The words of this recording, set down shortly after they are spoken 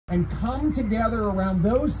and come together around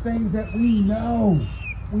those things that we know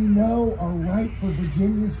are right for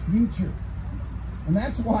Virginia's future. And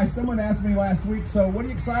that's why someone asked me last week, so what are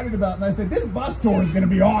you excited about? And I said, this bus tour is going to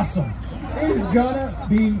be awesome. It is going to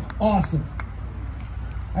be awesome.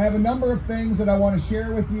 I have a number of things that I want to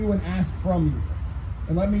share with you and ask from you.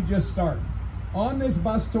 And let me just start. On this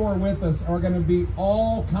bus tour with us are going to be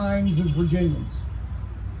all kinds of Virginians.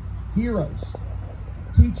 Heroes,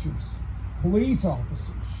 teachers, police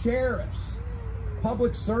officers, sheriffs,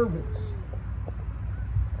 public servants,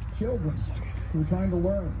 children who are trying to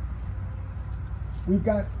learn. We've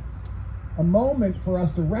got a moment for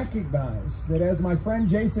us to recognize that, as my friend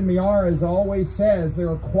Jason Miyares always says, there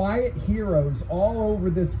are quiet heroes all over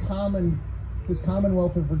this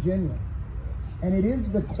Commonwealth of Virginia. And it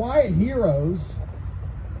is the quiet heroes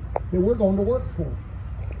that we're going to work for.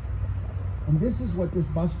 And this is what this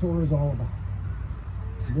bus tour is all about.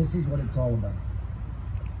 This is what it's all about.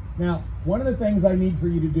 Now, one of the things I need for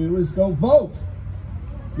you to do is go vote.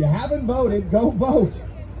 If you haven't voted, go vote.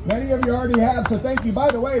 Many of you already have, so thank you. By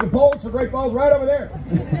the way, the polls are great polls right over there.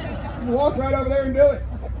 You can walk right over there and do it.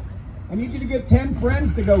 I need you to get 10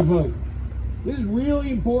 friends to go vote. This is really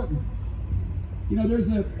important. You know, there's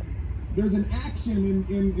an action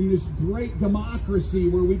in this great democracy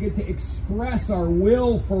where we get to express our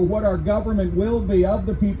will for what our government will be, of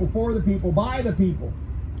the people, for the people, by the people.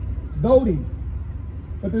 It's voting.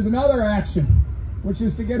 But there's another action, which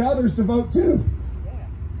is to get others to vote too.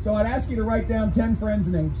 So I'd ask you to write down 10 friends'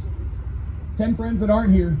 names. 10 friends that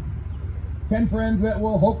aren't here. 10 friends that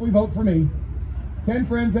will hopefully vote for me. 10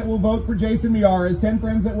 friends that will vote for Jason Miyares. 10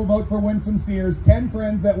 friends that will vote for Winston Sears. 10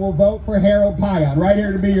 friends that will vote for Harold Payan. Right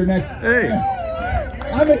here to be your next. Hey.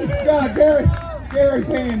 I mean, God, Gary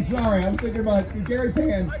Pan. Sorry, I was thinking about Gary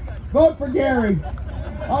Pan. Vote for Gary.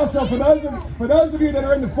 Also, for those of you that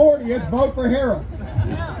are in the 40s, vote for Harold.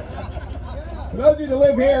 For those of you that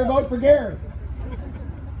live here, vote for Gary.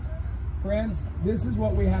 Friends, this is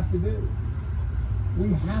what we have to do.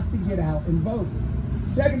 We have to get out and vote.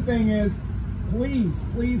 Second thing is, please,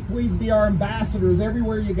 please, please be our ambassadors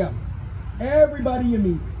everywhere you go. Everybody you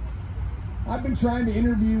meet. I've been trying to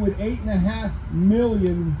interview with 8.5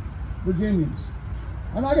 million Virginians.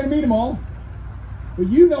 I'm not going to meet them all, but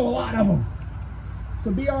you know a lot of them.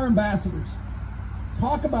 So be our ambassadors.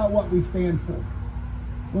 Talk about what we stand for.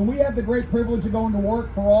 When we have the great privilege of going to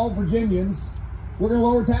work for all Virginians, we're going to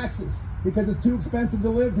lower taxes because it's too expensive to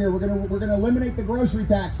live here. We're going to eliminate the grocery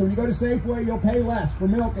tax. So when you go to Safeway, you'll pay less for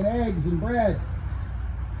milk and eggs and bread,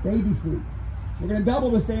 baby food. We're going to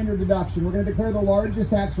double the standard deduction. We're going to declare the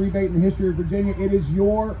largest tax rebate in the history of Virginia. It is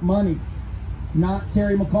your money, not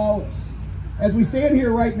Terry McAuliffe's. As we stand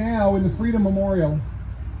here right now in the Freedom Memorial,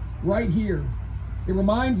 right here, it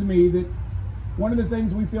reminds me that one of the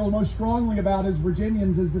things we feel most strongly about as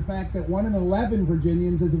Virginians is the fact that 1 in 11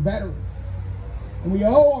 Virginians is a veteran. And we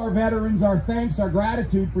owe our veterans our thanks, our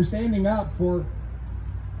gratitude for standing up for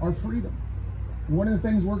our freedom. And one of the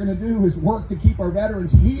things we're going to do is work to keep our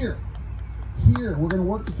veterans here. We're going to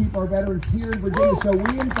work to keep our veterans here in Virginia. So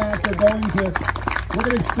we, in fact, we're going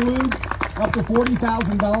to exclude up to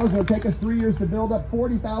 $40,000. It'll take us 3 years to build up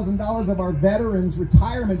 $40,000 of our veterans'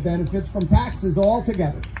 retirement benefits from taxes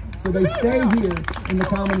altogether. So they stay here in the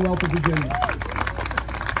Commonwealth of Virginia.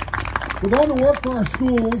 We're going to work for our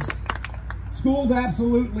schools. Schools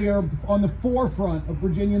absolutely are on the forefront of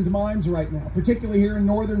Virginians' minds right now, particularly here in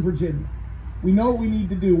Northern Virginia. We know what we need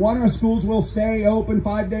to do. One, our schools will stay open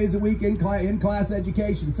 5 days a week in class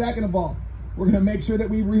education. Second of all, we're going to make sure that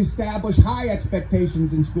we reestablish high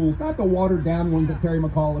expectations in schools, not the watered down ones that Terry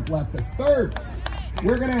McAuliffe left us. Third,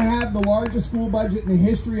 we're going to have the largest school budget in the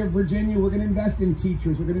history of Virginia. We're going to invest in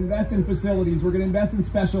teachers. We're going to invest in facilities. We're going to invest in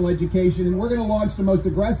special education. And we're going to launch the most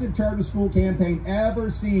aggressive charter school campaign ever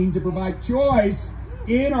seen to provide choice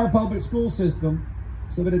in our public school system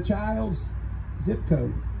so that a child's zip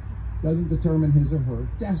code doesn't determine his or her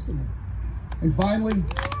destiny. And finally,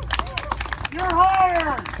 you're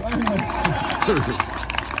hired!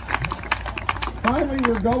 Finally,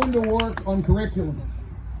 we're going to work on curriculum.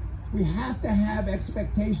 We have to have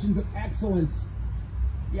expectations of excellence.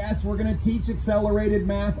 Yes, we're going to teach accelerated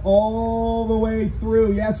math all the way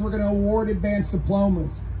through. Yes, we're going to award advanced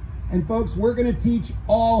diplomas. And folks, we're going to teach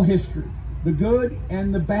all history, the good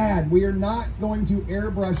and the bad. We are not going to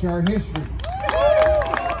airbrush our history.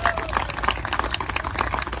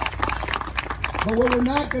 But what we're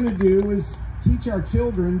not going to do is teach our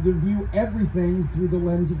children to view everything through the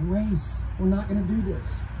lens of race. We're not going to do this.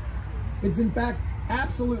 It's in fact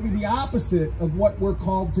absolutely the opposite of what we're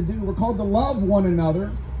called to do. We're called to love one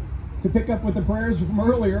another, to pick up with the prayers from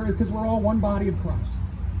earlier, because we're all one body of Christ.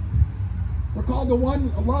 We're called to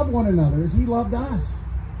love one another as he loved us.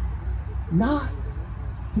 Not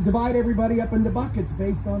to divide everybody up into buckets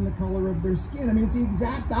based on the color of their skin. I mean, it's the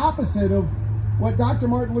exact opposite of what Dr.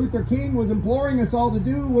 Martin Luther King was imploring us all to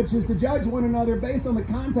do, which is to judge one another based on the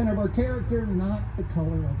content of our character, not the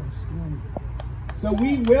color of our skin. So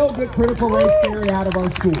we will get critical race theory out of our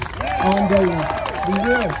schools on day one. We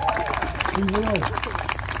will. We will.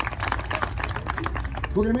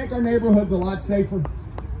 We're going to make our neighborhoods a lot safer.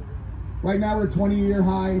 Right now we're at a 20-year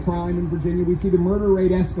high in crime in Virginia. We see the murder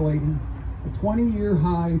rate escalating. A 20-year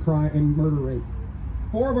high in crime and murder rate.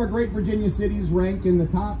 4 of our great Virginia cities rank in the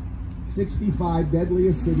top 65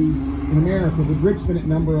 deadliest cities in America, with Richmond at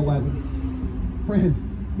number 11. Friends,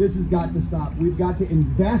 this has got to stop. We've got to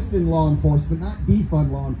invest in law enforcement, not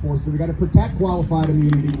defund law enforcement. We've got to protect qualified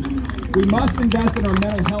immunity. We must invest in our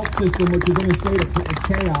mental health system, which is in a state of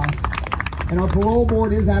chaos. And our parole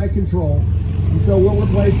board is out of control. And so we'll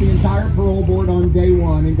replace the entire parole board on day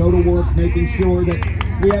one and go to work making sure that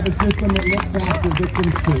we have a system that looks after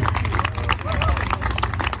victims too.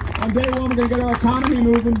 On day one, we're going to get our economy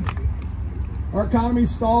moving. Our economy's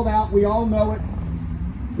stalled out. We all know it.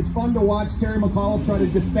 It's fun to watch Terry McAuliffe try to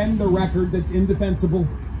defend the record that's indefensible.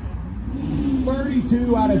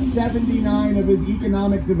 32 out of 79 of his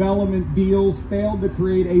economic development deals failed to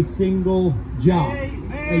create a single job.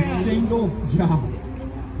 A single job.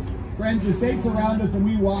 Friends, the states around us, and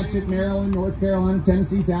we watch it, Maryland, North Carolina,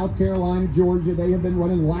 Tennessee, South Carolina, Georgia, they have been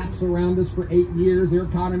running laps around us for 8 years. Their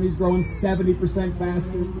economy is growing 70%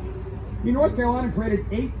 faster. North Carolina created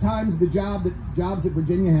 8 times the jobs that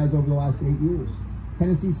Virginia has over the last 8 years.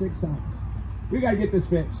 Tennessee 6 times. We got to get this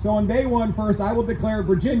fixed. So on day one, first, I will declare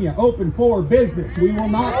Virginia open for business. We will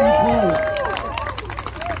not be closed.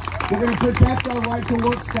 We're going to protect our right to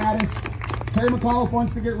work status. Terry McAuliffe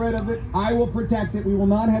wants to get rid of it. I will protect it. We will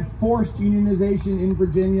not have forced unionization in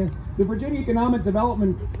Virginia. The Virginia Economic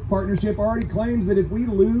Development Partnership already claims that if we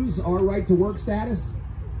lose our right to work status,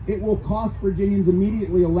 it will cost Virginians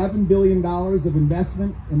immediately $11 billion of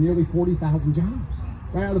investment and nearly 40,000 jobs.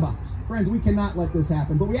 Right out of the box. Friends, we cannot let this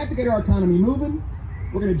happen. But we have to get our economy moving.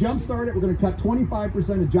 We're going to jumpstart it. We're going to cut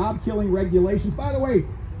 25% of job-killing regulations. By the way,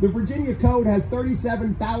 the Virginia Code has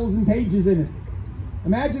 37,000 pages in it.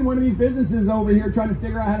 Imagine one of these businesses over here trying to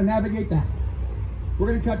figure out how to navigate that. We're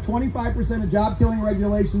going to cut 25% of job-killing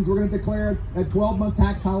regulations. We're going to declare a 12-month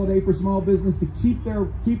tax holiday for small business to keep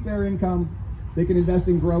their income. They can invest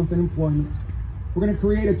in growth and employment. We're going to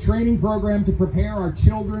create a training program to prepare our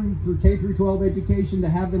children through K-12 education to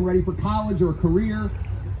have them ready for college or a career.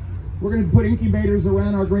 We're going to put incubators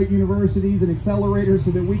around our great universities and accelerators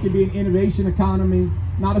so that we can be an innovation economy,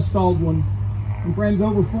 not a stalled one. And friends,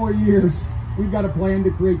 over 4 years, we've got a plan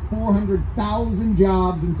to create 400,000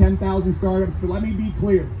 jobs and 10,000 startups. But let me be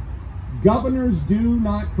clear. Governors do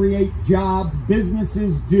not create jobs,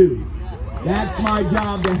 businesses do. That's my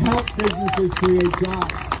job, to help businesses create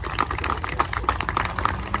jobs.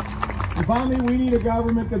 And finally, we need a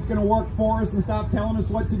government that's going to work for us and stop telling us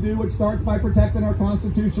what to do. It starts by protecting our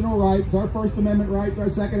constitutional rights, our First Amendment rights, our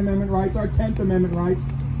Second Amendment rights, our 10th Amendment rights.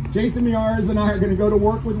 Jason Miyares and I are going to go to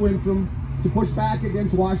work with Winsome to push back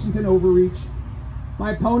against Washington overreach.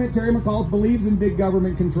 My opponent, Terry McAuliffe, believes in big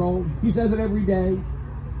government control. He says it every day.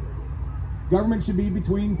 Government should be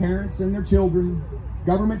between parents and their children.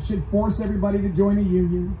 Government should force everybody to join a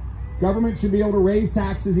union. Government should be able to raise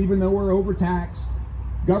taxes even though we're overtaxed.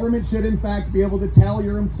 Government should, in fact, be able to tell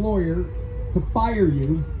your employer to fire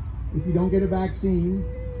you if you don't get a vaccine.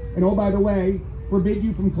 And oh, by the way, forbid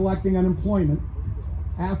you from collecting unemployment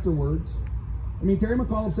afterwards. I mean, Terry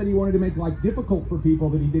McAuliffe said he wanted to make life difficult for people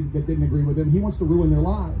that didn't agree with him. He wants to ruin their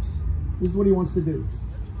lives. This is what he wants to do.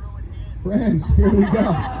 Friends, here we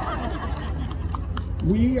go.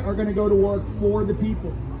 We are going to go to work for the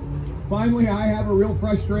people. Finally, I have a real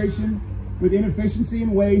frustration with inefficiency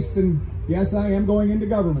and waste, and yes, I am going into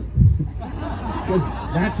government. Because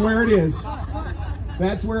that's where it is.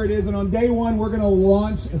 That's where it is. And on day one, we're going to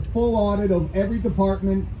launch a full audit of every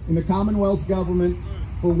department in the Commonwealth's government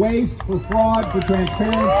for waste, for fraud, for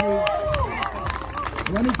transparency.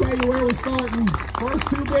 And let me tell you where we're starting. First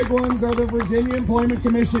 2 big ones are the Virginia Employment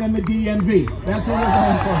Commission and the DMV. That's what we're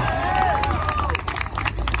going for.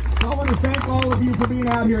 So I want to thank all of you for being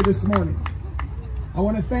out here this morning. I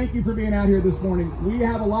want to thank you for being out here this morning. We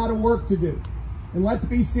have a lot of work to do. And let's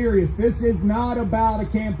be serious. This is not about a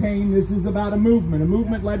campaign. This is about a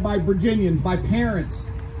movement led by Virginians, by parents.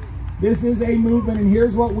 This is a movement, and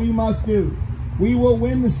here's what we must do. We will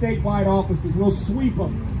win the statewide offices. We'll sweep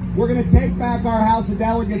them. We're going to take back our House of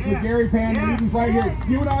Delegates with Gary Pan right here.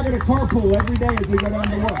 You and I are going to carpool every day as we go down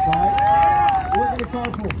to work, all right? We're going to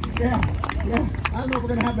carpool. Yeah. I don't know if we're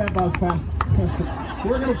going to have that bus, pal.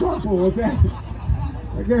 We're going to carpool, okay?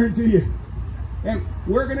 I guarantee you. And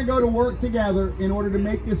we're going to go to work together in order to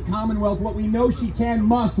make this Commonwealth what we know she can,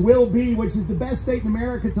 must, will be, which is the best state in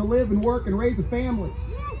America to live and work and raise a family.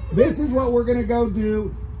 This is what we're going to go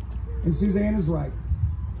do. And Suzanne is right.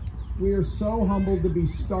 We are so humbled to be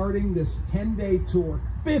starting this 10-day tour,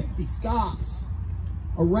 50 stops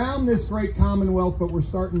around this great Commonwealth, but we're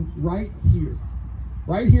starting right here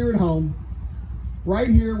at home, right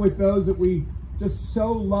here with those that we just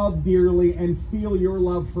so love dearly and feel your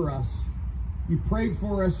love for us. You've prayed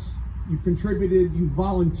for us, you've contributed, you've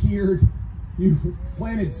volunteered, you've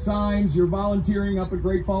planted signs, you're volunteering up at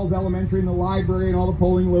Great Falls Elementary in the library and all the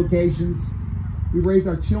polling locations. We've raised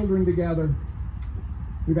our children together.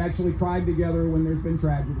 We've actually cried together when there's been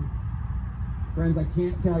tragedy. Friends, I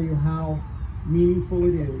can't tell you how meaningful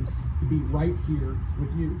it is to be right here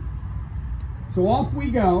with you. So off we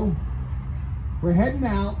go. We're heading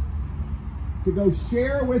out to go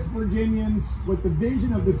share with Virginians what the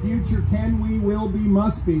vision of the future can, we, will be,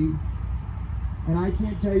 must be. And I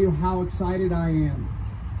can't tell you how excited I am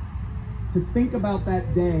to think about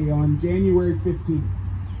that day on January 15th,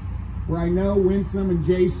 where I know Winsome and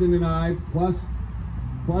Jason and I, plus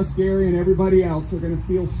Gary and everybody else, are going to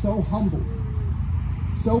feel so humbled,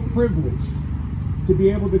 so privileged to be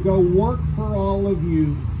able to go work for all of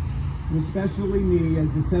you, and especially me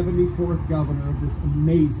as the 74th governor of this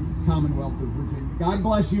amazing Commonwealth of Virginia. God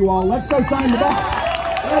bless you all. Let's go sign the box.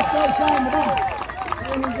 Let's go sign the box.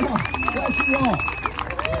 There we go. Bless you all.